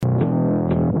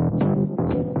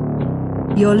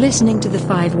You're listening to the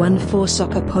 514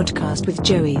 Soccer Podcast with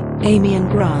Joey, Amy and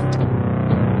Grant.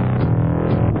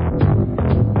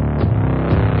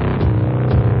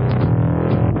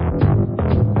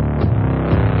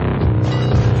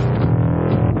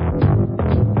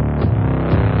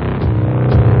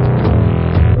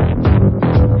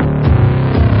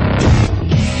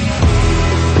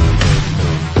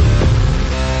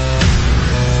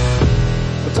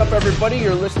 Everybody,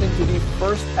 you're listening to the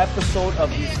first episode of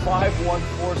the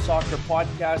 514 Soccer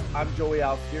Podcast. I'm Joey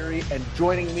Alfieri, and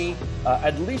joining me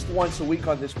at least once a week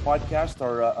on this podcast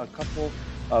are a couple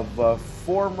of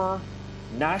former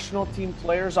national team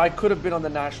players. I could have been on the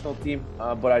national team,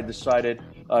 but I decided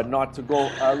not to go.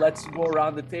 Let's go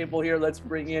around the table here. Let's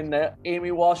bring in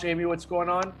Amy Walsh. Amy, what's going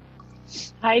on?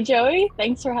 Hi, Joey.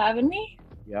 Thanks for having me.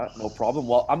 Yeah, no problem.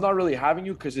 Well, I'm not really having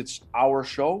you because it's our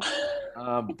show,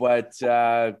 but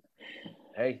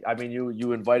hey, I mean,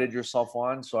 you invited yourself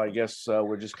on, so I guess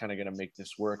we're just kind of going to make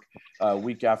this work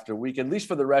week after week, at least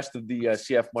for the rest of the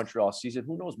CF Montreal season.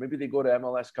 Who knows? Maybe they go to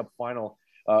MLS Cup final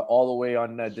all the way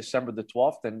on December the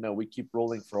 12th, and we keep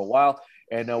rolling for a while.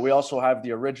 And we also have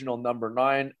the original number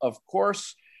 9, of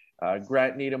course,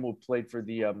 Grant Needham, who played for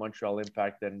the Montreal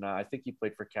Impact, and I think he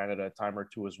played for Canada a time or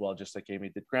two as well, just like Amy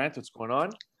did. Grant, what's going on?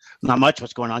 Not much.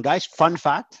 What's going on, guys? Fun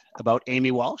fact about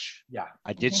Amy Walsh. Yeah.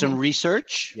 I did some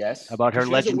research about her She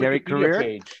legendary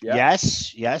career. Yeah.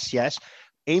 Yes.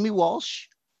 Amy Walsh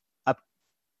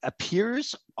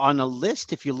appears on a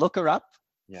list, if you look her up,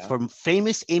 from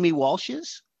famous Amy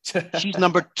Walshes. She's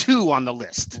number 2 on the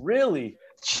list. Really?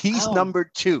 She's number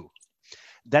 2.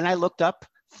 Then I looked up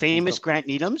famous Grant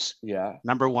Needham's,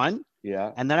 number 1.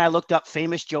 Yeah. And then I looked up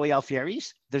famous Joey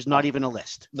Alfieri's. There's not even a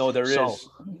list. No, there is.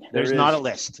 There's not a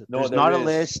list. There's not a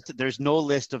list. There's no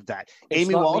list of that.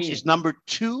 Amy Walsh is number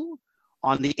 2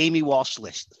 on the Amy Walsh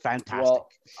list. Fantastic. Well,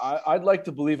 I'd like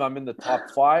to believe I'm in the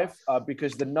top 5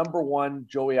 because the number 1,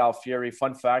 Joey Alfieri,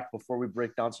 fun fact, before we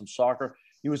break down some soccer,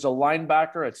 he was a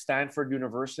linebacker at Stanford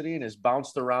University and has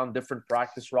bounced around different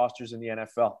practice rosters in the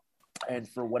NFL. And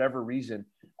for whatever reason,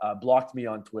 blocked me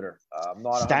on Twitter. I'm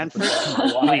not Stanford.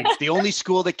 The only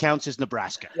school that counts is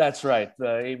Nebraska. That's right.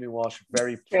 Amy Walsh,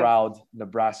 very proud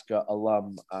Nebraska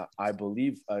alum, I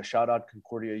believe. Shout out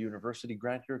Concordia University.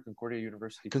 Grant, you're at Concordia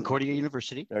University. Concordia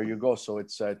University. There you go. So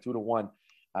it's 2-1.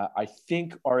 I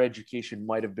think our education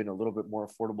might have been a little bit more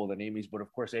affordable than Amy's, but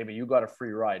of course, Amy, you got a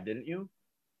free ride, didn't you?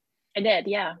 I did,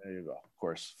 yeah. There you go. Of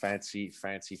course. Fancy,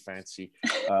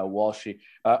 Walshy.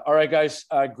 All right, guys.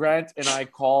 Grant and I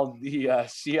called the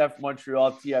CF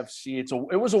Montreal TFC.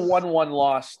 It was a 1-1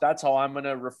 loss. That's how I'm going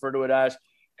to refer to it as,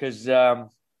 because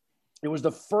it was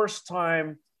the first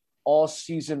time all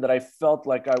season that I felt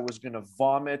like I was going to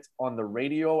vomit on the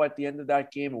radio at the end of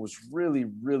that game. It was really,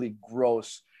 really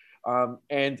gross.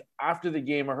 And after the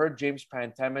game, I heard James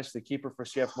Pantemis, the keeper for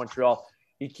CF Montreal,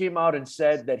 he came out and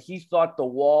said that he thought the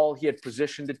wall, he had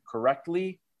positioned it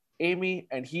correctly, Amy,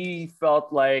 and he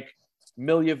felt like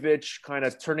Miljevic kind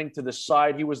of turning to the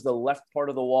side. He was the left part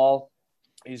of the wall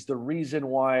is the reason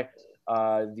why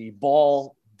the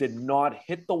ball did not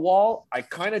hit the wall. I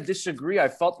kind of disagree. I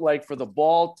felt like for the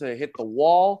ball to hit the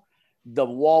wall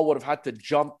would have had to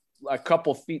jump a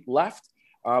couple feet left.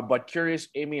 But curious,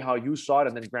 Amy, how you saw it,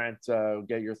 and then Grant,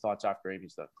 get your thoughts after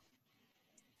Amy's done.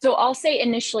 So I'll say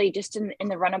initially, just in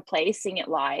the run of play, seeing it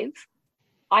live,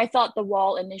 I thought the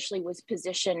wall initially was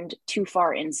positioned too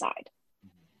far inside.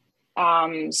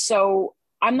 So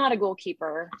I'm not a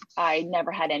goalkeeper. I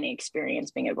never had any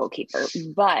experience being a goalkeeper.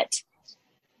 But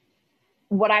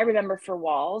what I remember for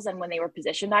walls and when they were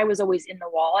positioned, I was always in the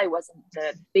wall. I wasn't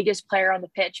the biggest player on the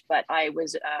pitch, but I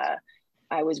was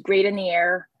great in the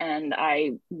air, and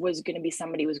I was going to be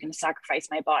somebody who was going to sacrifice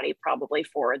my body probably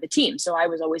for the team. So I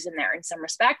was always in there in some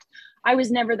respect. I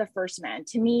was never the first man.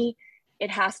 To me,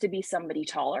 it has to be somebody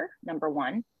taller, number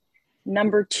 1.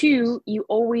 Number 2, you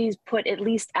always put at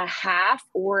least a half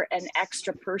or an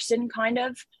extra person kind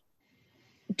of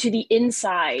to the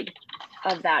inside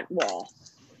of that wall.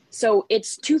 So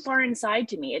it's too far inside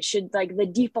to me. It should, like, the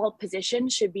default position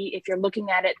should be, if you're looking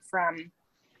at it from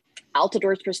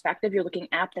Altidor's perspective, you're looking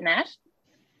at the net.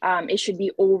 It should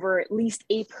be over at least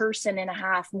a person and a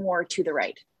half more to the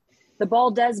right. The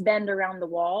ball does bend around the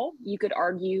wall. You could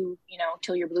argue,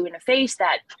 till you're blue in the face,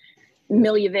 that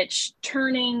Miljevic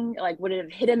turning, like, would it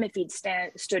have hit him if he'd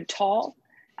stood tall?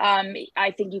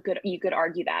 I think you could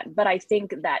argue that. But I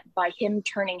think that by him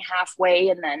turning halfway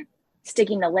and then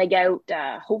sticking the leg out,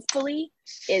 hopefully,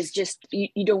 is just,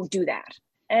 you don't do that.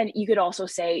 And you could also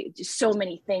say just so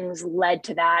many things led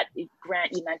to that.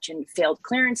 Grant, you mentioned failed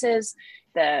clearances,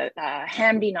 the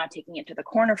Hamdi not taking it to the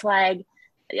corner flag.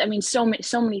 I mean, so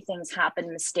many things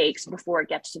happen, mistakes before it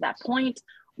gets to that point.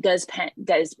 Is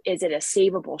it a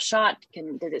savable shot?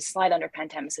 Did it slide under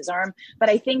Pantemis's arm? But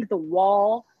I think the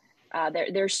wall,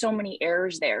 there's so many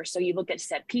errors there. So you look at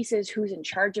set pieces, who's in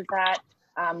charge of that?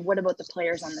 What about the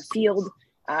players on the field?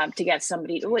 To get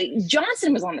somebody,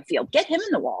 Johnson was on the field, get him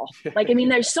in the wall. Like, I mean,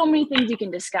 there's so many things you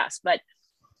can discuss, but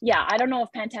yeah, I don't know if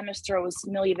Pantemis throws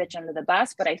Miljevic under the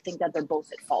bus, but I think that they're both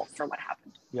at fault for what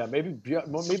happened. Yeah, maybe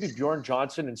Bjorn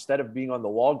Johnson, instead of being on the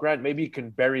wall, Grant, maybe he can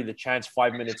bury the chance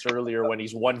 5 minutes earlier when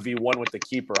he's 1v1 with the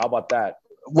keeper. How about that?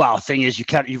 Well, the thing is, you've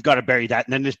got to bury that,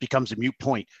 and then this becomes a moot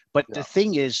point. But the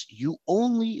thing is,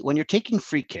 when you're taking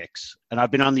free kicks, and I've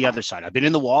been on the other side, I've been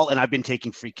in the wall and I've been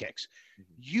taking free kicks.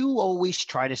 You always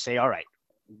try to say, all right,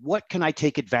 what can I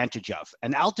take advantage of?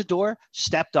 And Altidore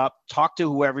stepped up, talked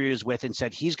to whoever he was with, and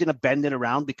said he's going to bend it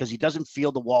around because he doesn't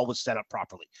feel the wall was set up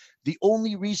properly. The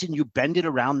only reason you bend it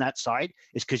around that side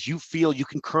is because you feel you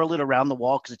can curl it around the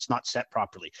wall because it's not set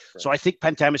properly. Right. So I think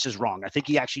Pantemis is wrong. I think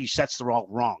he actually sets the wall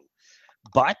wrong.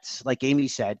 But like Amy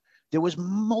said, there was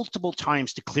multiple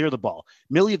times to clear the ball.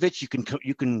 Miljevic,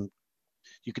 you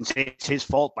can say it's his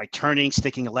fault by turning,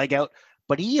 sticking a leg out.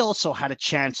 But he also had a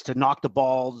chance to knock the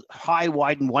ball high,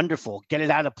 wide, and wonderful, get it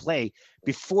out of play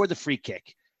before the free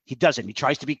kick. He doesn't. He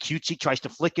tries to be cutesy, tries to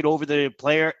flick it over the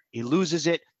player. He loses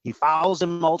it. He fouls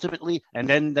him ultimately, and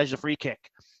then there's a free kick.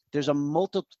 There's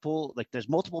multiple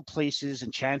places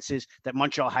and chances that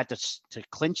Montreal had to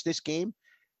clinch this game.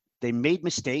 They made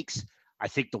mistakes. I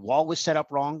think the wall was set up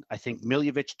wrong. I think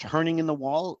Miljevic turning in the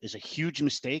wall is a huge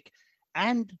mistake.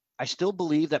 And I still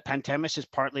believe that Pantemis is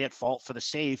partly at fault for the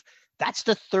save. That's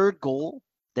the third goal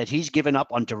that he's given up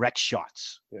on direct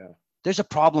shots. Yeah. There's a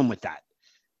problem with that.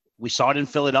 We saw it in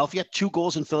Philadelphia. 2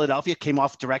 goals in Philadelphia came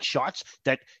off direct shots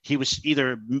that he was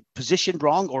either positioned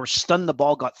wrong or stunned the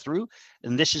ball got through.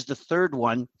 And this is the third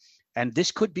one. And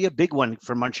this could be a big one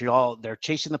for Montreal. They're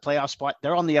chasing the playoff spot.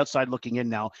 They're on the outside looking in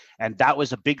now. And that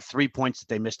was a big 3 points that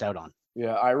they missed out on.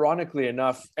 Yeah, ironically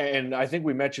enough, and I think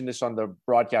we mentioned this on the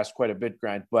broadcast quite a bit,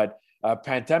 Grant, but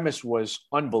Pantemis was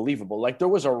unbelievable. Like, there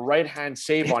was a right-hand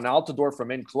save on Altidore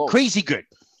from in close. Crazy good.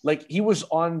 Like, he was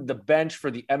on the bench for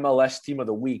the MLS Team of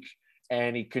the Week,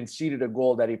 and he conceded a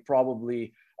goal that he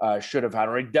probably should have had,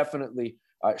 or he definitely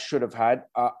should have had.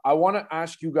 I want to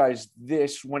ask you guys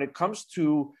this. When it comes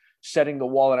to setting the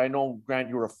wall, and I know, Grant,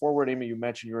 you were a forward. Amy, you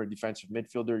mentioned you were a defensive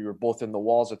midfielder. You were both in the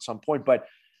walls at some point. But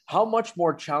how much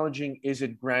more challenging is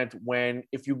it, Grant, when,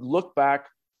 if you look back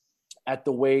at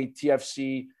the way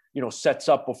TFC sets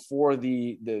up before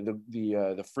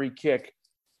the free kick,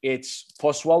 it's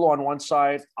Pozuelo on one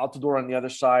side, Altidore on the other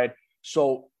side.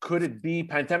 So could it be,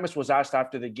 Pantemis was asked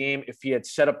after the game if he had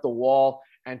set up the wall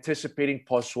anticipating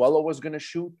Pozuelo was going to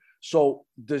shoot. So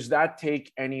does that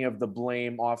take any of the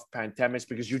blame off Pantemis?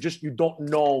 Because you don't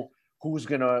know who's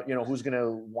going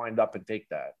to wind up and take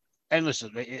that. And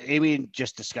listen, Amy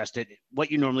just discussed it.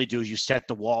 What you normally do is you set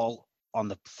the wall on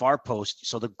the far post.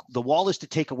 So the wall is to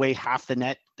take away half the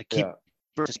net, the keeper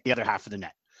is the other half of the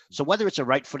net. So whether it's a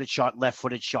right-footed shot,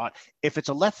 left-footed shot, if it's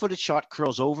a left-footed shot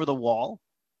curls over the wall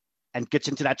and gets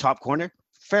into that top corner,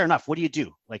 fair enough. What do you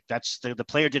do? Like, that's the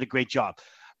player did a great job.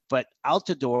 But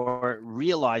Altidore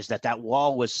realized that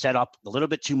wall was set up a little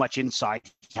bit too much inside.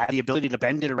 He had the ability to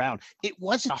bend it around. It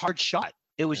wasn't a hard shot.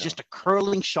 It was just a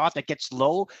curling shot that gets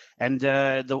low. And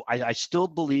I still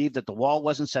believe that the wall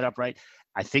wasn't set up right.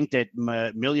 I think that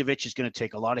Miljevic is going to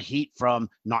take a lot of heat from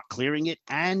not clearing it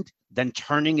and then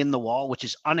turning in the wall, which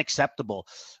is unacceptable.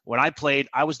 When I played,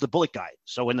 I was the bullet guy.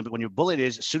 So when your bullet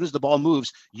is, as soon as the ball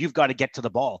moves, you've got to get to the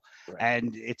ball. Right.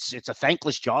 And it's a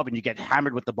thankless job, and you get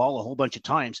hammered with the ball a whole bunch of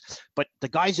times. But the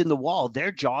guys in the wall,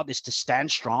 their job is to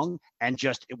stand strong and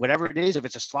just whatever it is, if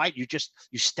it's a slide, you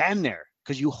stand there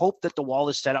because you hope that the wall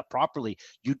is set up properly.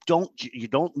 You don't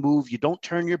move, you don't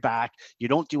turn your back, you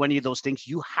don't do any of those things.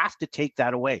 You have to take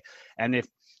that away. And if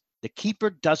the keeper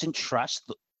doesn't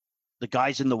trust the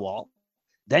guys in the wall,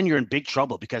 then you're in big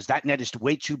trouble because that net is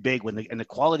way too big and the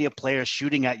quality of players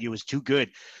shooting at you is too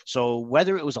good. So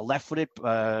whether it was a left-footed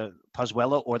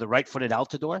Pozuelo or the right-footed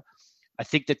Altidore, I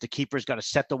think that the keeper's got to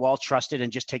set the wall, trust it,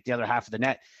 and just take the other half of the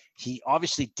net. He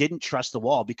obviously didn't trust the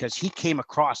wall because he came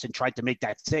across and tried to make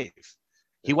that save.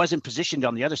 He wasn't positioned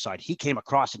on the other side. He came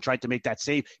across and tried to make that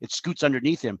save. It scoots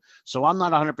underneath him. So I'm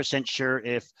not 100% sure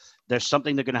if there's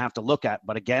something they're going to have to look at.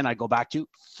 But again, I go back to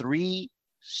 3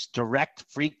 direct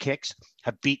free kicks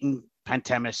have beaten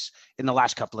Pantemis in the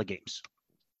last couple of games.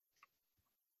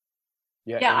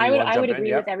 Yeah, I would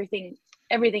agree with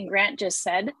everything Grant just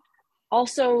said.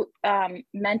 Also,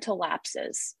 mental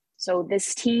lapses. So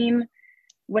this team,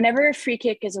 whenever a free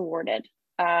kick is awarded,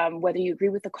 whether you agree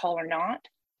with the call or not,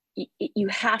 you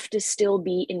have to still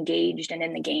be engaged and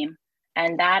in the game.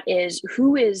 And that is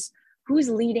who's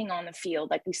leading on the field.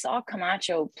 Like we saw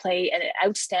Camacho play an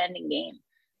outstanding game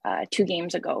 2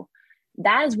 games ago.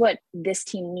 That is what this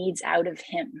team needs out of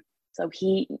him. So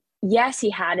he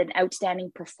had an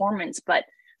outstanding performance, but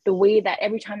the way that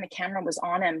every time the camera was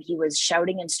on him, he was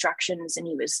shouting instructions and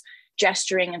he was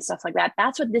gesturing and stuff like that.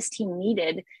 That's what this team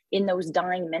needed in those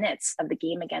dying minutes of the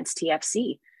game against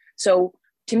TFC. So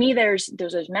to me, there's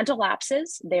those mental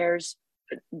lapses. There's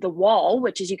the wall,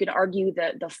 which is, you can argue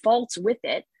the faults with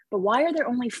it, but why are there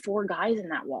only 4 guys in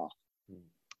that wall?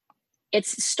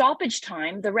 It's stoppage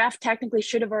time. The ref technically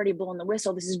should have already blown the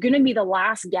whistle. This is going to be the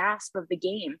last gasp of the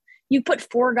game. You put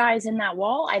 4 guys in that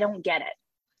wall. I don't get it.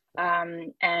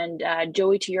 And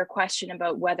Joey, to your question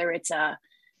about whether it's a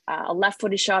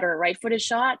left-footed shot or a right-footed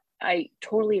shot, I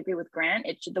totally agree with Grant.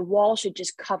 The wall should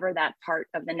just cover that part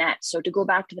of the net. So to go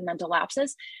back to the mental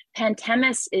lapses,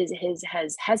 Pantemis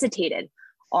has hesitated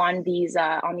on these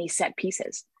set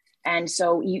pieces. And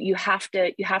so you have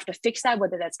to fix that,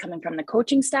 whether that's coming from the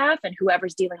coaching staff and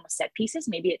whoever's dealing with set pieces.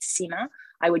 Maybe it's Sima,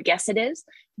 I would guess it is,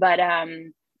 but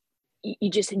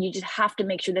you just have to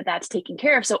make sure that that's taken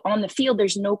care of. So on the field,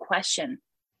 there's no question.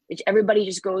 Everybody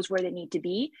just goes where they need to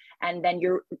be, and then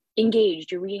you're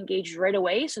re-engaged right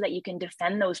away so that you can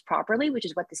defend those properly, which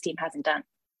is what this team hasn't done.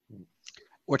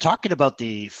 We're talking about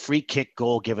the free kick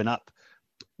goal given up,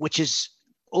 which is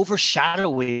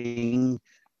overshadowing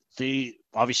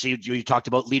obviously you talked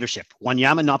about leadership.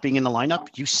 Wanyama not being in the lineup,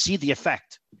 you see the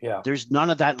effect. Yeah. There's none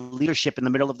of that leadership in the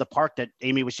middle of the park that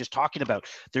Amy was just talking about.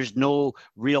 There's no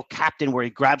real captain where he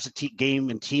grabs the game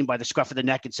and team by the scruff of the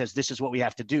neck and says, this is what we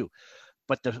have to do.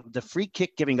 But the free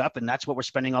kick giving up, and that's what we're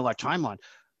spending all our time on.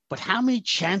 But how many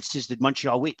chances did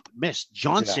Montreal miss?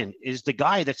 Johnson is the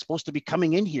guy that's supposed to be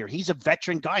coming in here. He's a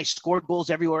veteran guy, scored goals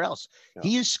everywhere else. Yeah.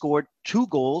 He has scored 2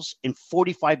 goals in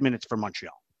 45 minutes for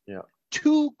Montreal. Yeah.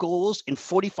 2 goals in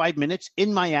 45 minutes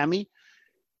in Miami,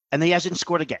 and he hasn't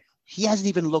scored again. He hasn't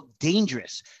even looked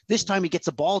dangerous. This time he gets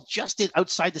a ball just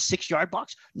outside the 6-yard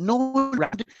box. No one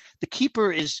around it. The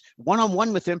keeper is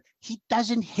one-on-one with him. He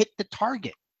doesn't hit the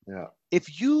target. Yeah.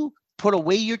 If you put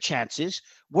away your chances,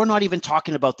 we're not even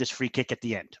talking about this free kick at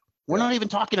the end. We're not even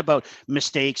talking about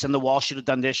mistakes and the wall should have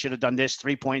done this,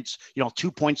 3 points,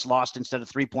 2 points lost instead of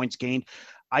 3 points gained.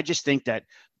 I just think that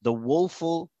the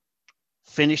woeful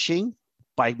finishing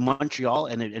by Montreal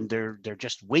and they're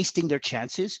just wasting their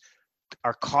chances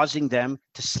are causing them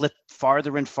to slip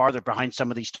farther and farther behind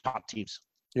some of these top teams.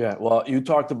 Yeah, well, you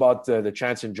talked about the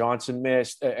chance and Johnson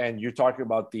missed, and you're talking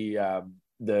about the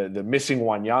missing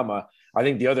Wanyama. I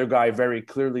think the other guy very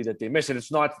clearly that they missed, and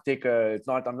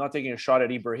I'm not taking a shot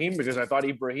at Ibrahim because I thought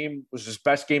Ibrahim was his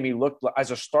best game he looked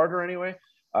as a starter anyway.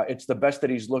 It's the best that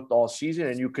he's looked all season,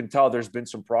 and you can tell there's been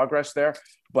some progress there.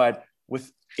 But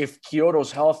if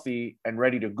Kyoto's healthy and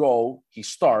ready to go, he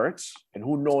starts, and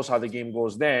who knows how the game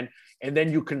goes then. And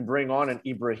then you can bring on an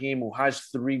Ibrahim who has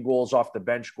 3 goals off the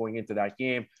bench going into that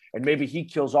game, and maybe he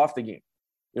kills off the game.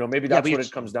 Maybe that's what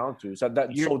it comes down to. So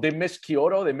they miss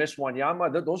Kyoto, they miss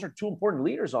Wanyama. Those are 2 important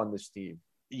leaders on this team.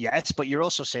 Yes, but you're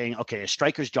also saying, okay, a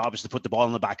striker's job is to put the ball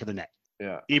in the back of the net.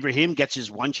 Yeah. Ibrahim gets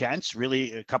his one chance,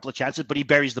 really a couple of chances, but he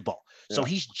buries the ball. Yeah. So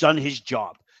he's done his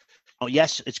job. Oh,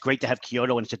 yes, it's great to have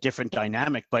Kyoto and it's a different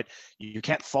dynamic, but you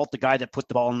can't fault the guy that put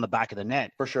the ball in the back of the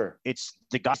net. For sure. It's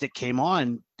the guys that came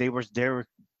on, they were there.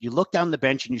 You look down the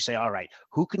bench and you say, all right,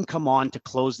 who can come on to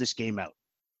close this game out?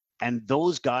 And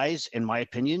those guys, in my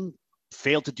opinion,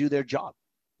 failed to do their job.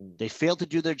 They failed to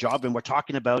do their job. And we're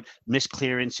talking about missed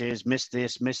clearances, missed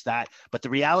this, missed that. But the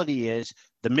reality is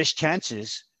the missed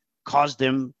chances caused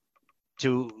them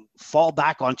to fall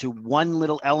back onto one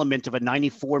little element of a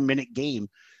 94-minute game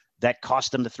that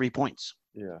cost them the 3 points.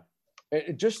 Yeah.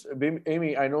 Just,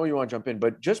 Amy, I know you want to jump in,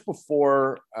 but just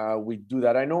before we do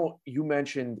that, I know you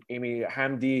mentioned, Amy,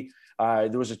 Hamdi,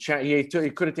 there was a chance, he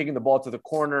could have taken the ball to the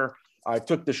corner,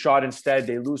 took the shot instead,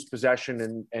 they lose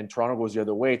possession and Toronto goes the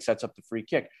other way, it sets up the free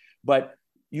kick. But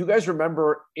you guys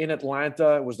remember in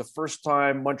Atlanta, it was the first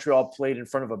time Montreal played in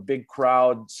front of a big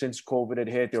crowd since COVID had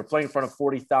hit. They were playing in front of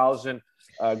 40,000.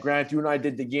 Grant, you and I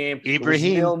did the game.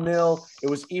 Ibrahim. It was 0-0. It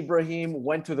was Ibrahim,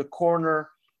 went to the corner.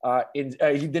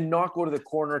 He did not go to the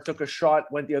corner, took a shot,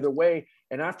 went the other way.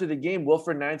 And after the game,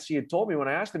 Wilfred Nancy had told me when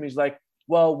I asked him, he's like,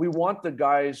 well, we want the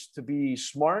guys to be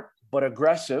smart, but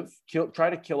aggressive, try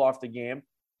to kill off the game.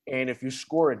 And if you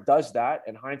score, it does that.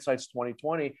 And hindsight's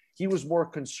 2020. He was more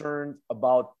concerned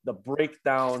about the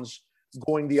breakdowns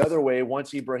going the other way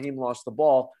once Ibrahim lost the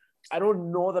ball. I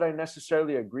don't know that I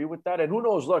necessarily agree with that. And who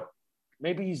knows, look,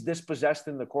 maybe he's dispossessed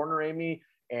in the corner, Amy,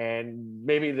 and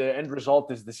maybe the end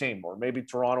result is the same, or maybe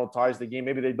Toronto ties the game,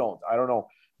 maybe they don't. I don't know,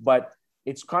 but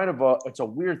it's kind of a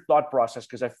weird thought process,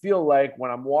 because I feel like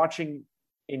when I'm watching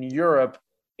in Europe,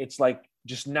 it's like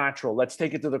just natural. Let's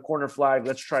take it to the corner flag.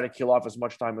 Let's try to kill off as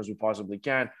much time as we possibly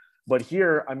can. But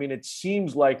here, I mean, it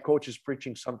seems like coach is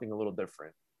preaching something a little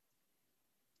different.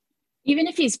 Even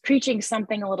if he's preaching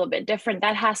something a little bit different,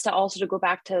 that has to also to go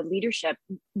back to leadership.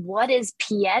 What is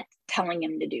Piet telling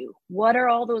him to do? What are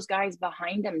all those guys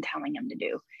behind him telling him to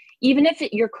do? Even if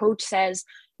your coach says,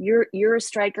 you're a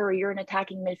striker or you're an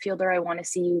attacking midfielder, I want to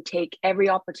see you take every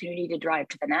opportunity to drive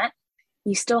to the net,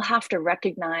 you still have to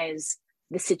recognize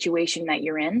the situation that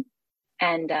you're in.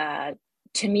 And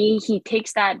to me, he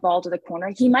takes that ball to the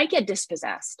corner. He might get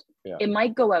dispossessed. Yeah. It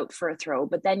might go out for a throw,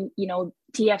 but then,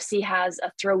 TFC has a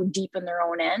throw deep in their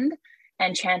own end,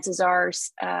 and chances are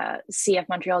CF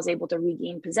Montreal is able to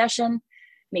regain possession.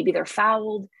 Maybe they're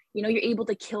fouled. You're able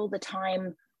to kill the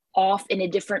time off in a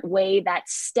different way that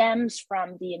stems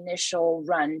from the initial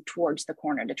run towards the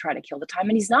corner to try to kill the time.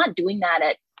 And he's not doing that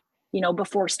at,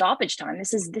 before stoppage time.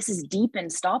 This is deep in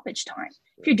stoppage time.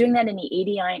 If you're doing that in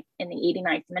the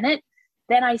 89th minute,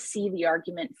 then I see the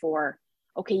argument for,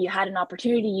 okay, you had an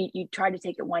opportunity, you tried to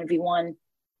take it 1v1,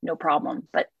 no problem.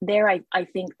 But there, I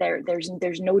think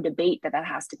there's no debate that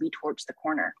has to be towards the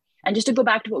corner. And just to go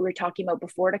back to what we were talking about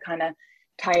before, to kind of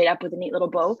tie it up with a neat little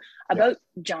bow about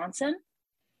Johnson,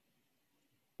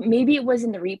 maybe it was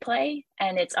in the replay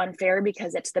and it's unfair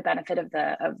because it's the benefit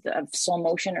of slow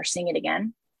motion or seeing it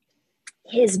again.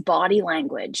 His body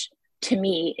language to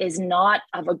me is not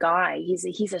of a guy.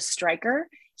 He's a striker.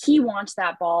 He wants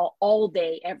that ball all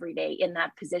day, every day in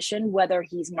that position, whether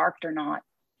he's marked or not.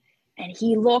 And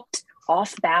he looked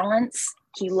off balance.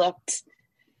 He looked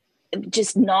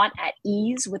just not at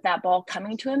ease with that ball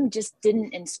coming to him, just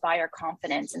didn't inspire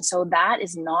confidence. And so that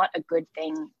is not a good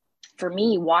thing for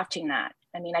me watching that.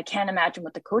 I mean, I can't imagine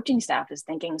what the coaching staff is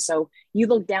thinking. So you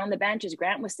look down the bench, as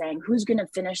Grant was saying, who's going to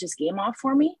finish this game off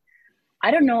for me? I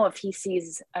don't know if he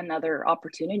sees another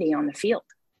opportunity on the field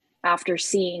after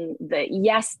seeing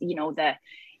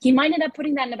he might end up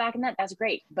putting that in the back of the net. That's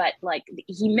great. But like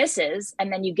he misses,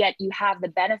 and then you have the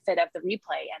benefit of the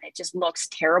replay, and it just looks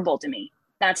terrible to me.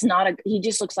 He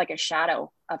just looks like a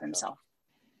shadow of himself.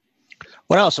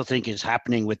 What I also think is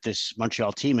happening with this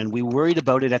Montreal team, and we worried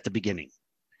about it at the beginning.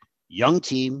 Young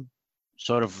team,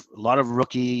 sort of a lot of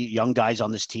rookie young guys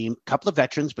on this team, a couple of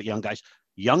veterans, but young guys,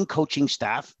 young coaching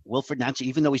staff. Wilfred Nancy,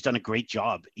 even though he's done a great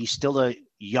job, he's still a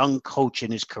young coach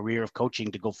in his career of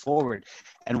coaching to go forward.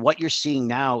 And what you're seeing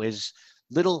now is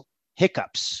little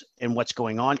hiccups in what's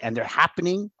going on, and they're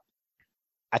happening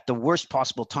at the worst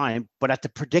possible time, but at the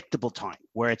predictable time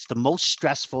where it's the most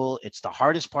stressful. It's the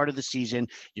hardest part of the season.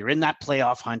 You're in that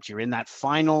playoff hunt. You're in that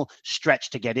final stretch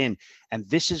to get in. And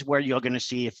this is where you're going to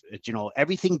see if,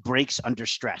 everything breaks under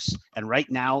stress. And right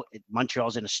now,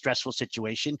 Montreal's in a stressful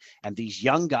situation. And these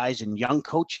young guys and young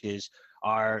coaches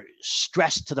are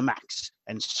stressed to the max,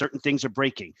 and certain things are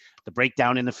breaking. The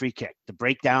breakdown in the free kick, the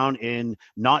breakdown in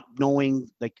not knowing,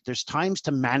 like there's times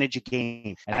to manage a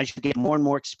game. And as you get more and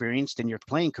more experienced in your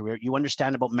playing career, you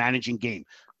understand about managing game.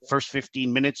 First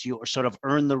 15 minutes, you sort of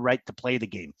earn the right to play the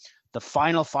game. The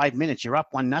final 5 minutes, you're up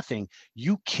 1-0.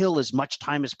 You kill as much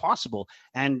time as possible.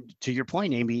 And to your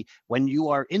point, Amy, when you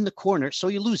are in the corner, so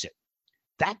you lose it.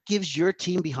 That gives your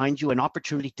team behind you an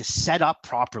opportunity to set up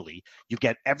properly. You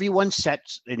get everyone set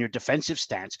in your defensive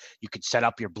stance. You can set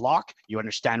up your block. You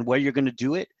understand where you're going to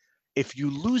do it. If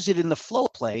you lose it in the flow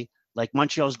play, like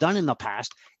Montreal's done in the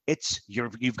past,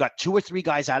 you've got 2 or 3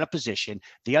 guys out of position.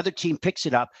 The other team picks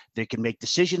it up. They can make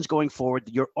decisions going forward.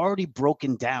 You're already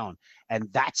broken down. And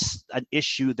that's an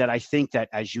issue that I think that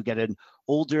as you get an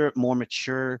older, more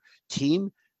mature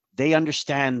team, they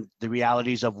understand the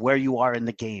realities of where you are in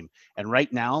the game. And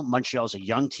right now, Montreal's a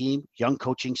young team, young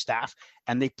coaching staff,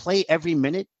 and they play every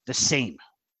minute the same.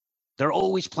 They're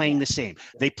always playing the same.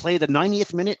 They play the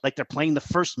 90th minute like they're playing the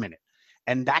first minute.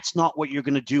 And that's not what you're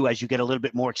going to do as you get a little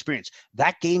bit more experience.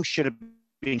 That game should have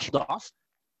been killed off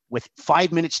with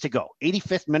 5 minutes to go.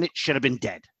 85th minute should have been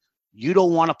dead. You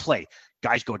don't want to play.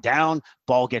 Guys go down,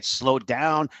 ball gets slowed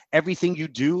down. Everything you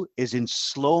do is in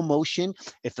slow motion.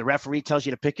 If the referee tells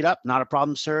you to pick it up, not a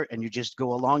problem, sir. And you just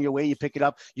go along your way, you pick it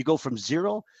up. You go from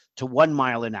 0 to 1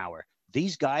 mile an hour.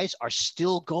 These guys are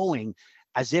still going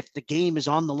as if the game is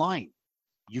on the line.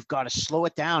 You've got to slow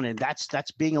it down. And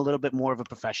that's being a little bit more of a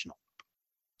professional.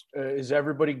 Is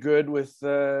everybody good with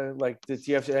the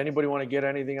TFC? Anybody want to get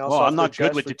anything else? Well, I'm not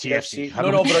good with the TFC.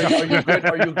 No, but are you good?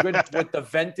 Are you good with the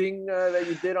venting that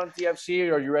you did on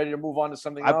TFC? Are you ready to move on to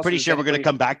something else? I'm pretty sure we're going to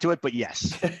come back to it, but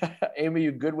yes. Amy,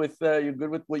 you good with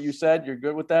what you said? You're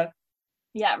good with that?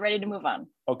 Yeah, ready to move on.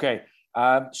 Okay.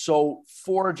 So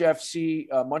Forge FC,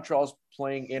 Montreal's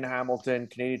playing in Hamilton,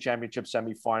 Canadian Championship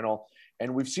semifinal.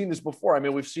 And we've seen this before. I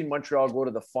mean, we've seen Montreal go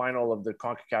to the final of the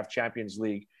CONCACAF Champions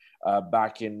League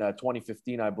back in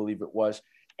 2015, I believe it was.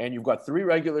 And you've got 3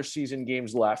 regular season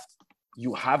games left.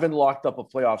 You haven't locked up a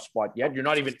playoff spot yet. You're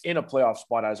not even in a playoff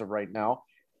spot as of right now.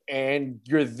 And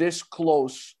you're this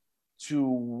close to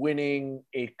winning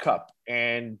a cup.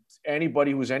 And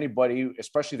anybody who's anybody,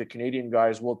 especially the Canadian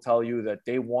guys, will tell you that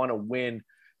they want to win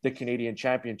the Canadian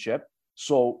Championship.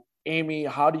 So, Amy,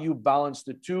 how do you balance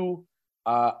the two?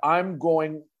 I'm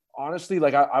going, honestly,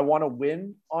 like I want to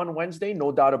win on Wednesday,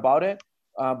 no doubt about it.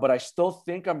 But I still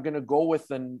think I'm going to go with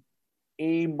an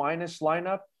A-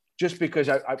 lineup just because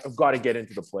I've got to get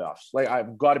into the playoffs. Like,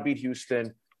 I've got to beat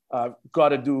Houston, got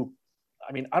to do,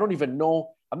 I mean, I don't even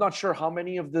know. I'm not sure how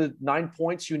many of the 9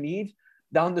 points you need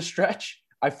down the stretch.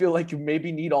 I feel like you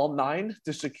maybe need all 9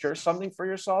 to secure something for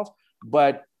yourself.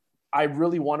 But I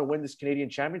really want to win this Canadian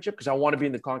Championship because I want to be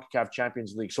in the CONCACAF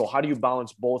Champions League. So how do you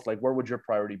balance both? Like, where would your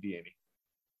priority be, Amy?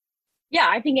 Yeah,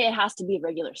 I think it has to be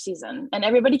regular season. And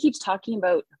everybody keeps talking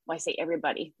about, well, I say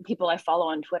everybody, people I follow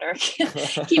on Twitter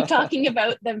keep talking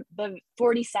about the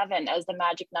 47 as the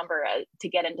magic number to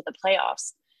get into the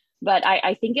playoffs. But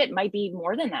I think it might be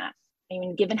more than that. I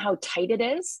mean, given how tight it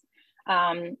is,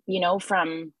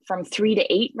 from 3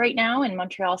 to 8 right now, and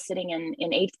Montreal sitting in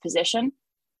 8th position.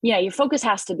 Yeah, your focus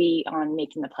has to be on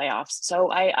making the playoffs. So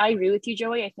I agree with you,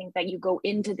 Joey. I think that you go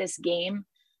into this game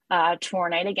tomorrow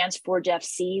night against Forge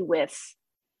FC with,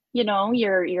 your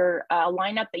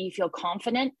lineup that you feel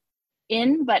confident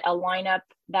in, but a lineup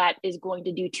that is going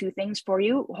to do 2 things for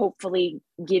you. Hopefully,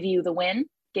 give you the win,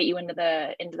 get you into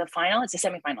the final. It's the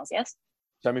semifinals, yes.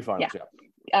 Semifinals,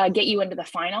 yeah. Get you into the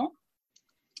final,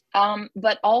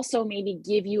 but also maybe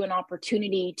give you an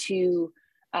opportunity to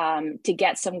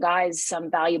get some guys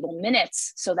some valuable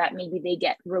minutes so that maybe they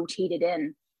get rotated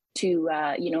in to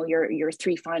your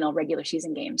 3 final regular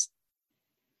season games.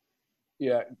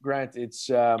 Yeah, Grant, it's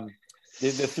the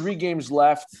 3 games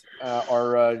left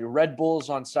are Red Bulls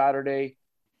on Saturday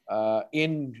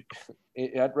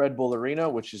at Red Bull Arena,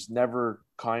 which is never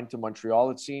kind to Montreal,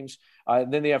 it seems.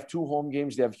 Then they have 2 home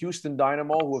games. They have Houston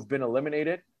Dynamo, who have been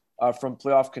eliminated from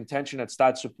playoff contention at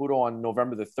Stade Saputo on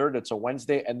November the 3rd. It's a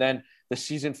Wednesday. And then the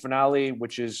season finale,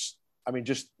 which is, I mean,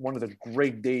 just one of the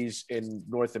great days in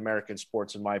North American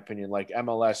sports, in my opinion. Like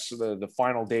MLS, the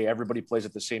final day, everybody plays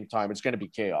at the same time. It's going to be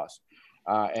chaos.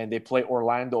 And they play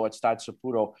Orlando at Stade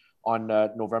Saputo on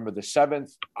November the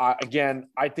 7th. Again,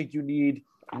 I think you need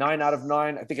 9 out of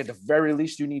 9. I think at the very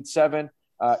least you need 7.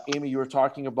 Amy, you were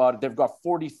talking about it. They've got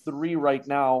 43 right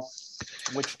now,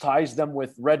 which ties them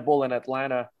with Red Bull and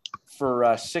Atlanta for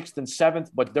 6th and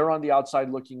 7th, but they're on the outside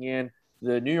looking in.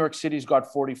 The New York City's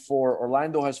got 44.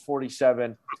 Orlando has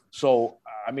 47. So,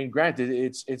 I mean, granted,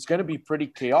 it's going to be pretty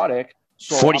chaotic.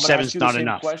 So 47 is not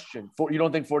enough. You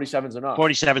don't think 47 is enough?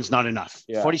 47 is not enough.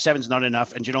 Yeah. 47 is not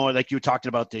enough. And, like you talked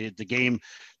about the game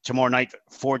tomorrow night,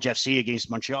 Forge FC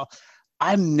against Montreal.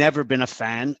 I've never been a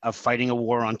fan of fighting a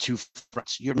war on 2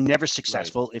 fronts. You're never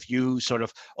successful if you sort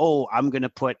of, I'm going to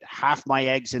put half my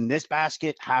eggs in this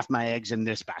basket, half my eggs in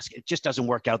this basket. It just doesn't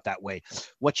work out that way.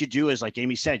 What you do is, like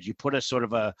Amy said, you put a sort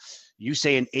of you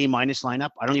say an A-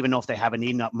 lineup. I don't even know if they have an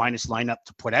A- lineup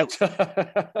to put out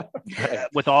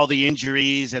with all the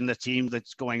injuries and the team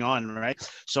that's going on, right?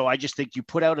 So I just think you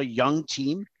put out a young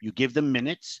team, you give them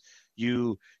minutes,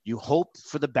 you hope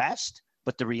for the best.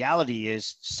 But the reality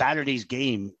is Saturday's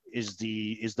game is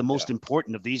the most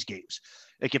important of these games.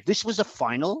 Like if this was a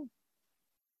final,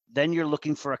 then you're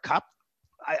looking for a cup.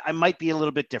 I might be a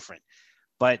little bit different.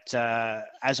 But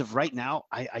as of right now,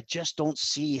 I just don't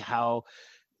see how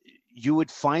you would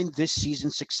find this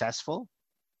season successful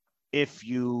if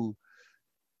you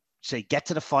say get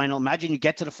to the final. Imagine you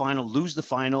get to the final, lose the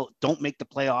final, don't make the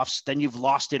playoffs, then you've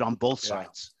lost it on both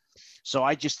sides. So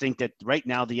I just think that right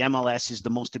now the MLS is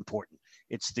the most important.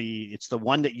 It's the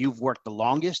one that you've worked the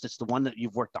longest. It's the one that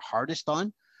you've worked the hardest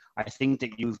on. I think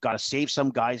that you've got to save some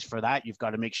guys for that. You've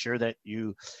got to make sure that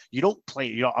you don't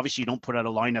play, obviously you don't put out a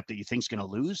lineup that you think is going to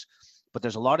lose, but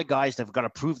there's a lot of guys that have got to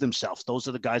prove themselves. Those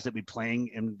are the guys that be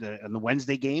playing in the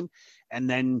Wednesday game. And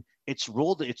then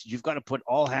you've got to put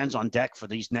all hands on deck for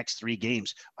these next 3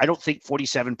 games. I don't think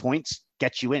 47 points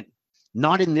gets you in.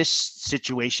 Not in this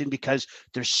situation because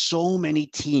there's so many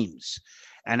teams.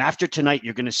 And after tonight,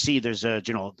 you're going to see it's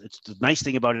the nice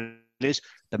thing about it is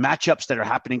the matchups that are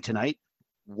happening tonight.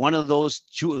 One of those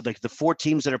 2, like the 4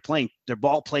 teams that are playing, they're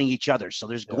all playing each other. So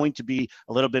there's going to be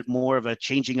a little bit more of a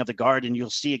changing of the guard, and you'll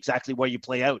see exactly where you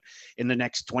play out in the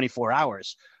next 24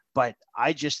 hours. But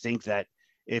I just think that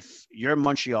if you're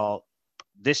Montreal,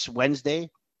 this Wednesday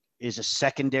is a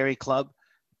secondary club.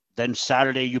 Then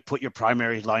Saturday, you put your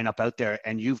primary lineup out there,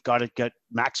 and you've got to get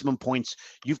maximum points.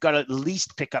 You've got to at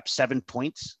least pick up 7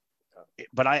 points.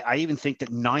 But I even think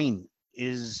that 9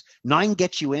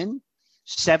 gets you in.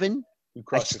 7,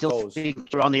 I still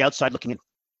think you're on the outside looking in.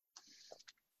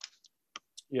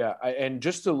 Yeah, and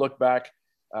just to look back,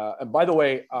 and by the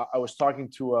way, I was talking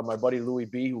to my buddy Louis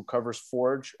B, who covers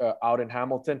Forge out in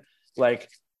Hamilton. Like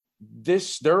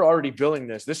this, they're already billing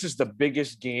this. This is the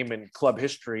biggest game in club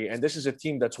history, and this is a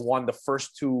team that's won the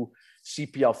first 2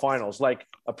 CPL finals. Like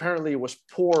apparently, it was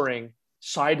pouring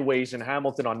sideways in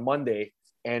Hamilton on Monday,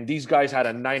 and these guys had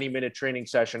a 90-minute training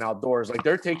session outdoors. Like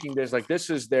they're taking this, like this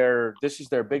is their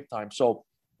big time. So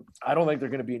I don't think they're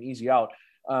going to be an easy out.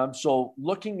 So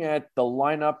looking at the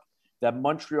lineup that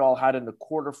Montreal had in the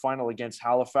quarterfinal against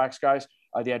Halifax, guys,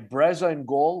 they had Breza in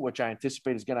goal, which I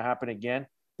anticipate is going to happen again.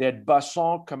 They had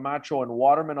Basson, Camacho, and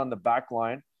Waterman on the back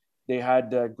line. They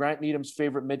had Grant Needham's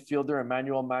favorite midfielder,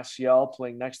 Emmanuel Maciel,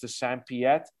 playing next to Sam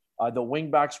Piet. The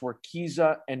wingbacks were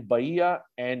Kiza and Bahia,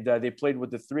 and they played with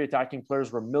the 3 attacking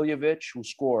players were Miljevic, who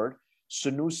scored,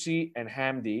 Sanusi, and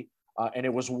Hamdi. And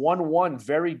it was 1-1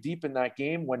 very deep in that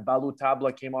game when Balou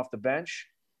Tabla came off the bench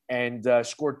and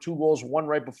scored 2 goals, one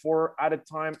right before added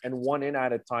time and one in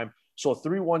added time. So a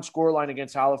 3-1 scoreline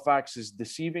against Halifax is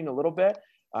deceiving a little bit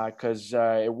because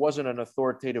it wasn't an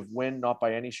authoritative win, not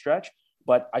by any stretch.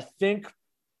 But I think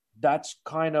that's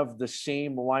kind of the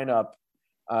same lineup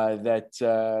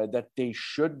that they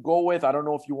should go with. I don't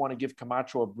know if you want to give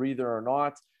Camacho a breather or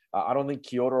not. I don't think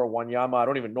Kyoto or Wanyama, I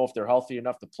don't even know if they're healthy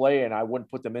enough to play, and I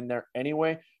wouldn't put them in there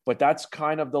anyway. But that's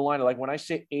kind of the lineup. Like when I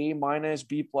say A-,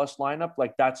 B+ lineup,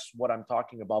 like that's what I'm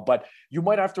talking about. But you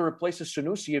might have to replace a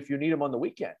Sanusi if you need him on the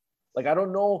weekend. Like, I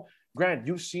don't know, Grant,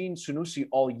 you've seen Sanusi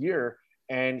all year,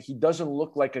 and he doesn't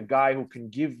look like a guy who can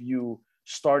give you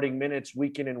starting minutes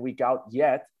week in and week out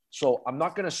yet. So I'm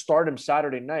not going to start him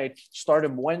Saturday night, start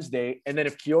him Wednesday. And then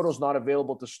if Kyoto's not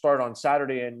available to start on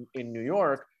Saturday in New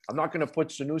York, I'm not going to put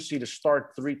Sanusi to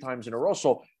start 3 times in a row.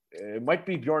 So it might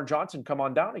be Bjorn Johnson come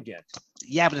on down again.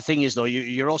 Yeah, but the thing is, though,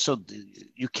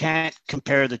 you can't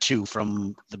compare the two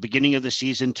from the beginning of the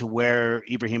season to where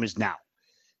Ibrahim is now.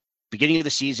 Beginning of the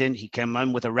season, he came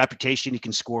in with a reputation, he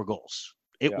can score goals.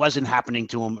 It wasn't happening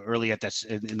to him early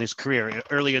in his career,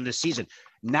 early in this season.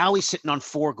 Now he's sitting on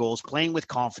 4 goals, playing with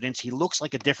confidence. He looks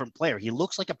like a different player. He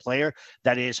looks like a player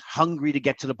that is hungry to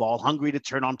get to the ball, hungry to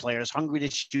turn on players, hungry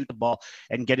to shoot the ball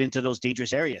and get into those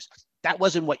dangerous areas. That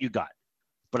wasn't what you got.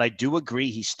 But I do agree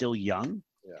he's still young.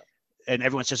 Yeah. And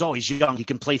everyone says, oh, he's young. He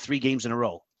can play 3 games in a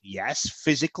row. Yes,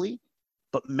 physically.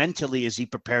 But mentally, is he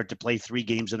prepared to play 3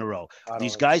 games in a row?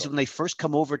 These guys, when they first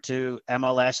come over to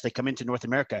MLS, they come into North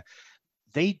America,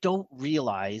 they don't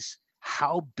realize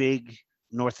how big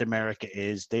North America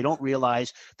is. They don't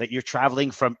realize that you're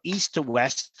traveling from east to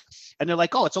west, and they're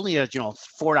like, oh, it's only a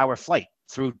 4-hour flight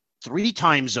through 3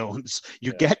 time zones.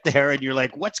 You get there and you're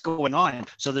like, what's going on?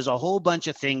 So there's a whole bunch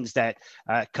of things that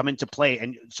come into play.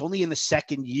 And it's only in the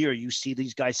second year you see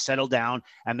these guys settle down,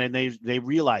 and then they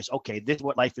realize, okay, this is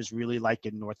what life is really like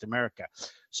in North America.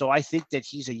 So I think that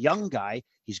he's a young guy.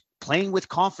 He's playing with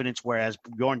confidence, whereas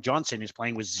Bjorn Johnson is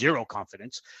playing with 0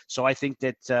 confidence. So I think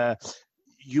that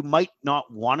you might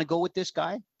not want to go with this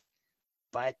guy,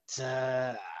 but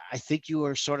I think you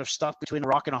are sort of stuck between a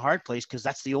rock and a hard place because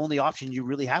that's the only option you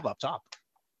really have up top.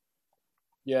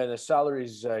 Yeah, the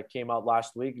salaries came out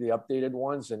last week, the updated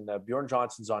ones, and Bjorn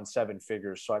Johnson's on 7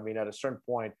 figures. So, I mean, at a certain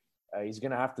point, he's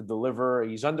going to have to deliver.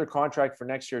 He's under contract for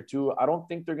next year, too. I don't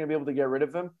think they're going to be able to get rid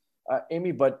of him,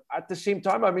 Amy, but at the same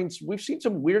time, I mean, we've seen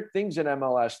some weird things in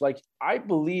MLS. Like, I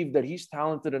believe that he's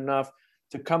talented enough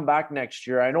to come back next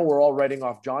year. I know we're all writing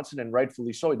off Johnson, and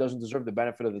rightfully so. He doesn't deserve the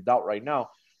benefit of the doubt right now.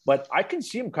 But I can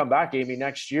see him come back, Amy,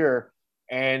 next year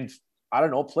and, I don't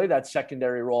know, play that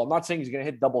secondary role. I'm not saying he's going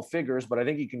to hit double figures, but I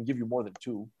think he can give you more than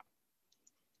 2.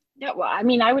 Yeah, well, I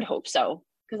mean, I would hope so,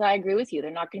 because I agree with you. They're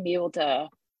not going to be able to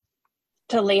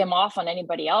lay him off on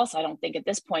anybody else, I don't think, at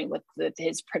this point with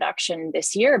his production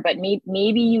this year. But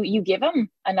maybe you give him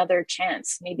another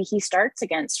chance. Maybe he starts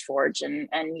against Forge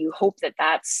and you hope that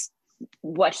that's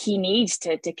what he needs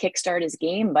to kickstart his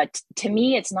game. But to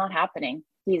me, it's not happening.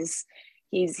 He's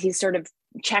sort of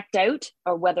checked out,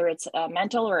 or whether it's a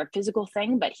mental or a physical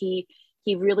thing, but he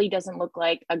really doesn't look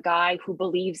like a guy who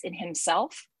believes in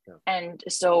himself. Yeah. And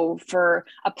so for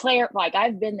a player, like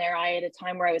I've been there, I had a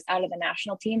time where I was out of the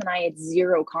national team and I had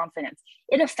 0 confidence.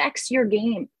 It affects your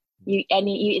game.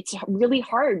 It's really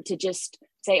hard to just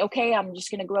say, okay, I'm just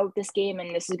going to go out this game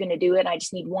and this is going to do it. I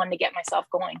just need one to get myself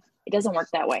going. It doesn't work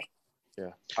that way.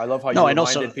 Yeah, I love how No, you and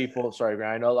reminded also- people. Sorry,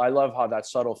 Grant. I love how that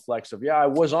subtle flex of, yeah, I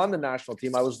was on the national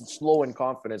team. I was slow in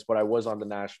confidence, but I was on the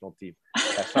national team.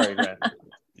 Yeah, sorry, Grant.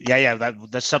 Yeah.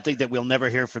 That's something that we'll never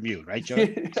hear from you, right, Joe?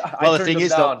 I turned him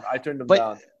down. I turned him but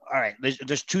down. all right,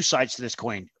 there's two sides to this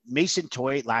coin. Mason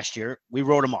Toy last year, we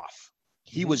wrote him off.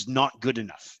 He was not good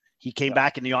enough. He came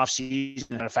back in the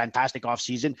offseason, had a fantastic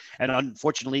offseason, and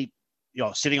unfortunately,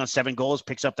 sitting on 7 goals,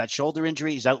 picks up that shoulder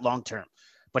injury. He's out long term.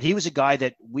 But he was a guy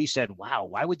that we said, wow,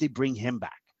 why would they bring him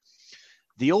back?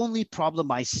 The only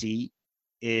problem I see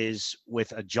is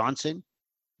with a Johnson.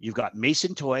 You've got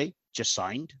Mason Toy just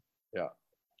signed. Yeah.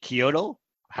 Kyoto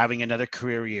having another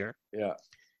career year. Yeah.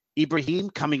 Ibrahim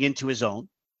coming into his own.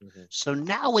 Mm-hmm. So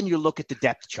now when you look at the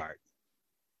depth chart,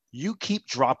 you keep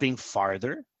dropping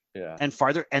farther and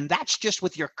farther. And that's just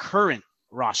with your current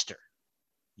roster.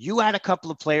 You had a couple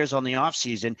of players on the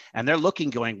offseason and they're looking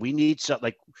going, we need some,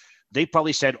 like they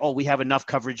probably said, oh, we have enough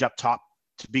coverage up top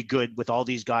to be good with all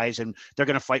these guys and they're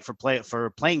going to fight for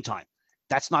playing time.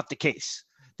 That's not the case.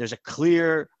 There's a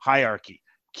clear hierarchy.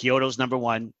 Kyoto's number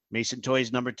 1, Mason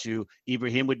Toy's number 2,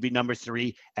 Ibrahim would be number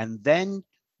 3. And then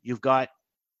you've got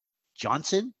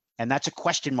Johnson, and that's a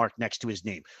question mark next to his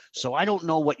name. So I don't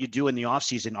know what you do in the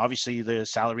offseason. Obviously, the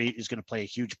salary is going to play a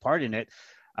huge part in it.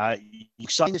 You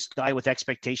sign this guy with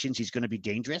expectations he's going to be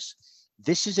dangerous.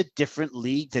 This is a different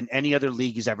league than any other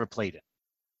league he's ever played in.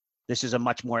 This is a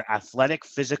much more athletic,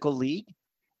 physical league.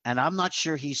 And I'm not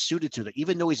sure he's suited to that.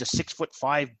 Even though he's a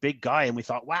 6'5" big guy, and we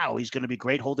thought, wow, he's going to be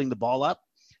great holding the ball up.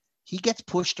 He gets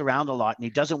pushed around a lot and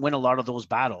he doesn't win a lot of those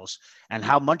battles. And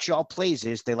how Montreal plays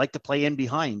is they like to play in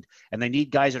behind and they need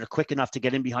guys that are quick enough to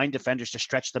get in behind defenders to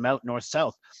stretch them out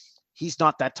north-south. He's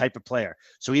not that type of player.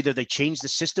 So either they change the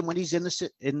system when he's in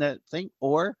the thing,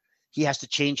 or he has to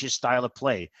change his style of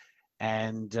play.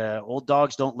 And old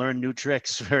dogs don't learn new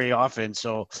tricks very often.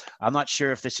 So I'm not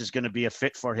sure if this is going to be a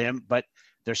fit for him, but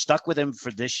they're stuck with him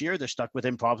for this year. They're stuck with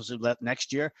him probably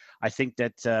next year. I think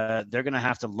that they're going to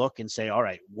have to look and say, all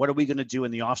right, what are we going to do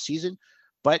in the offseason?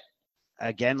 But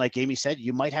again, like Amy said,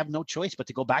 you might have no choice but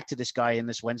to go back to this guy in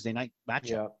this Wednesday night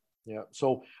matchup. Yeah.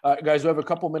 So, guys, we have a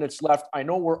couple minutes left. I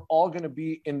know we're all going to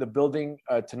be in the building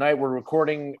tonight. We're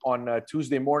recording on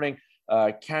Tuesday morning.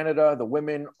 Canada, the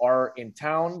women are in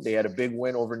town. They had a big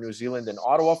win over New Zealand in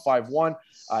Ottawa, 5-1.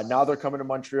 Now they're coming to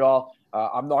Montreal.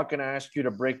 I'm not going to ask you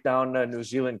to break down New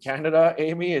Zealand, Canada,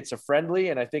 Amy. It's a friendly,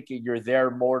 and I think you're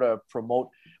there more to promote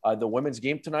the women's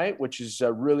game tonight, which is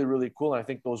really, really cool. And I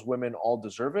think those women all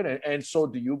deserve it. And so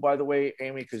do you, by the way,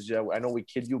 Amy, because I know we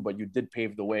kid you, but you did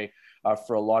pave the way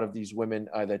for a lot of these women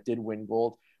that did win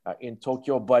gold in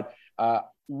Tokyo. But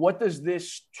what does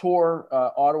this tour,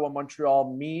 Ottawa,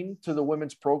 Montreal, mean to the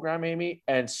women's program, Amy?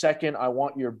 And second, I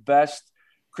want your best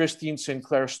Christine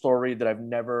Sinclair story that I've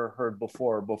never heard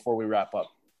before we wrap up.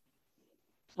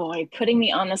 Boy, putting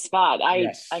me on the spot.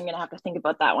 Yes. I'm going to have to think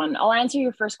about that one. I'll answer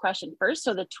your first question first.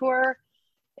 So the tour,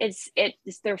 it's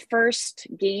their first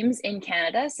games in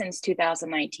Canada since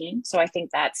 2019. So I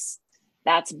think that's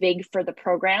big for the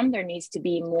program. There needs to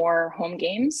be more home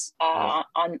games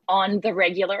on the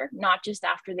regular, not just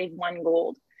after they've won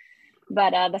gold.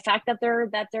 But the fact that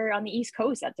they're on the East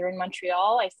Coast, that they're in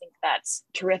Montreal, I think that's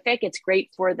terrific. It's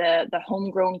great for the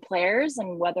homegrown players,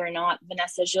 and whether or not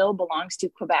Vanessa Gilles belongs to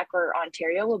Quebec or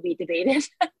Ontario will be debated.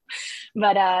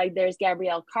 But there's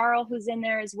Gabrielle Carl who's in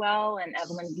there as well, and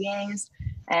Evelyn Biens,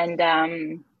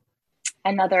 and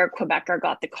another Quebecer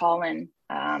got the call in.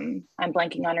 I'm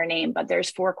blanking on her name, but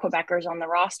there's 4 Quebecers on the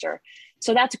roster.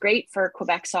 So that's great for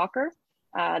Quebec soccer.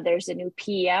 There's a new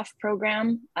PEF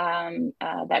program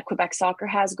that Quebec Soccer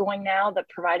has going now, that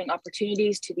providing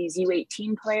opportunities to these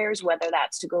U18 players, whether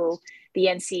that's to go the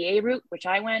NCAA route, which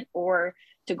I went, or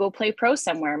to go play pro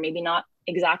somewhere. Maybe not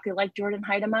exactly like Jordan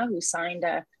Huitema, who signed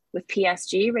with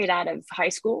PSG right out of high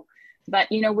school, but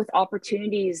with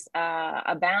opportunities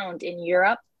abound in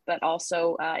Europe, but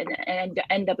also in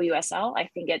NWSL. I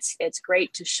think it's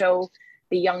great to show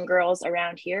the young girls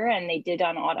around here, and they did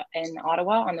in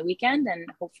Ottawa on the weekend, and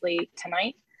hopefully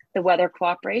tonight the weather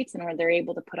cooperates and they're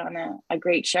able to put on a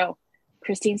great show.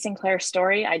 Christine Sinclair's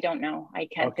story, I don't know. I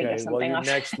can't think of something else.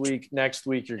 Next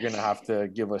week you're going to have to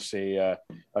give us a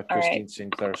Christine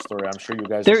Sinclair story. I'm sure you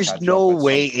guys. There's no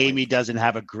way Amy doesn't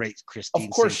have a great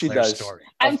Christine Sinclair story.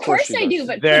 Of course I do,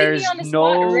 but putting me on the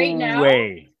spot right now. There's no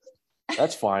way.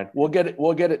 That's fine. We'll get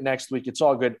it next week. It's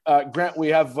all good. Grant, we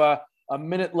have a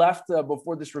minute left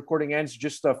before this recording ends.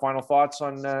 Just final thoughts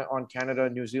on Canada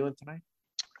and New Zealand tonight.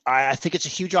 I think it's a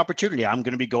huge opportunity. I'm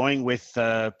going to be going with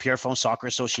Pierrefonds Soccer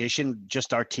Association.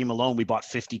 Just our team alone, we bought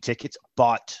 50 tickets.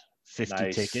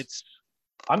 Nice. Tickets.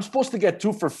 I'm supposed to get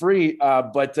 2 for free,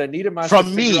 but Needham has From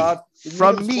to me. figure out.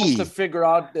 From me. To figure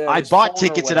out. I bought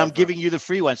tickets and I'm giving you the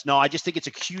free ones. No, I just think it's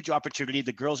a huge opportunity.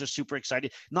 The girls are super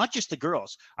excited. Not just the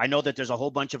girls. I know that there's a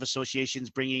whole bunch of associations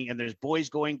bringing, and there's boys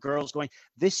going, girls going.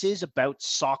 This is about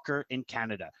soccer in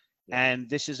Canada, and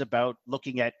this is about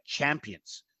looking at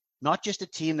champions. Not just a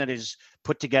team that is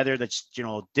put together that's,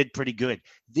 did pretty good.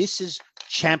 This is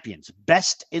champions.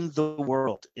 Best in the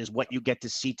world is what you get to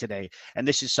see today. And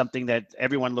this is something that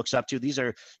everyone looks up to. These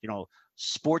are,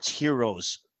 sports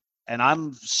heroes. And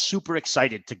I'm super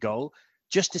excited to go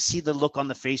just to see the look on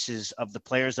the faces of the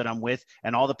players that I'm with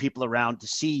and all the people around to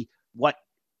see what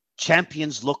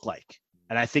champions look like.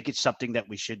 And I think it's something that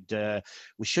we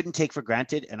shouldn't take for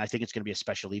granted. And I think it's going to be a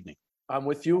special evening. I'm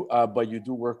with you, but you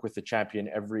do work with the champion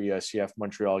every CF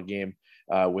Montreal game.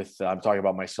 I'm talking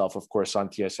about myself, of course, on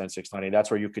TSN 690.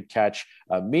 That's where you could catch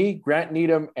me, Grant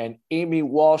Needham, and Amy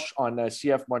Walsh on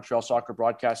CF Montreal Soccer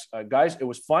Broadcast. Guys, it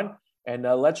was fun, and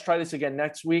let's try this again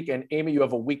next week. And Amy, you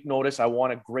have a week notice. I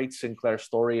want a great Sinclair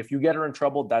story. If you get her in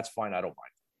trouble, that's fine. I don't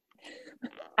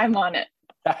mind. I'm on it.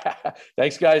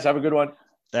 Thanks, guys. Have a good one.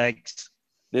 Thanks.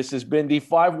 This has been the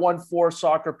 514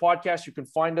 Soccer Podcast. You can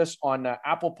find us on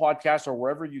Apple Podcasts or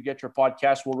wherever you get your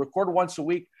podcasts. We'll record once a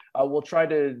week. We'll try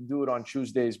to do it on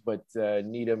Tuesdays, but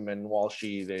Needham and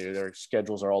Walshy, their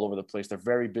schedules are all over the place. They're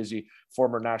very busy,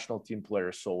 former national team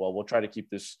players. So we'll try to keep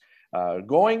this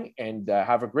going and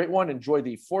have a great one. Enjoy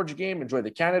the Forge game, enjoy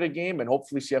the Canada game, and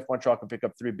hopefully CF Montreal can pick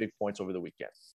up 3 big points over the weekend.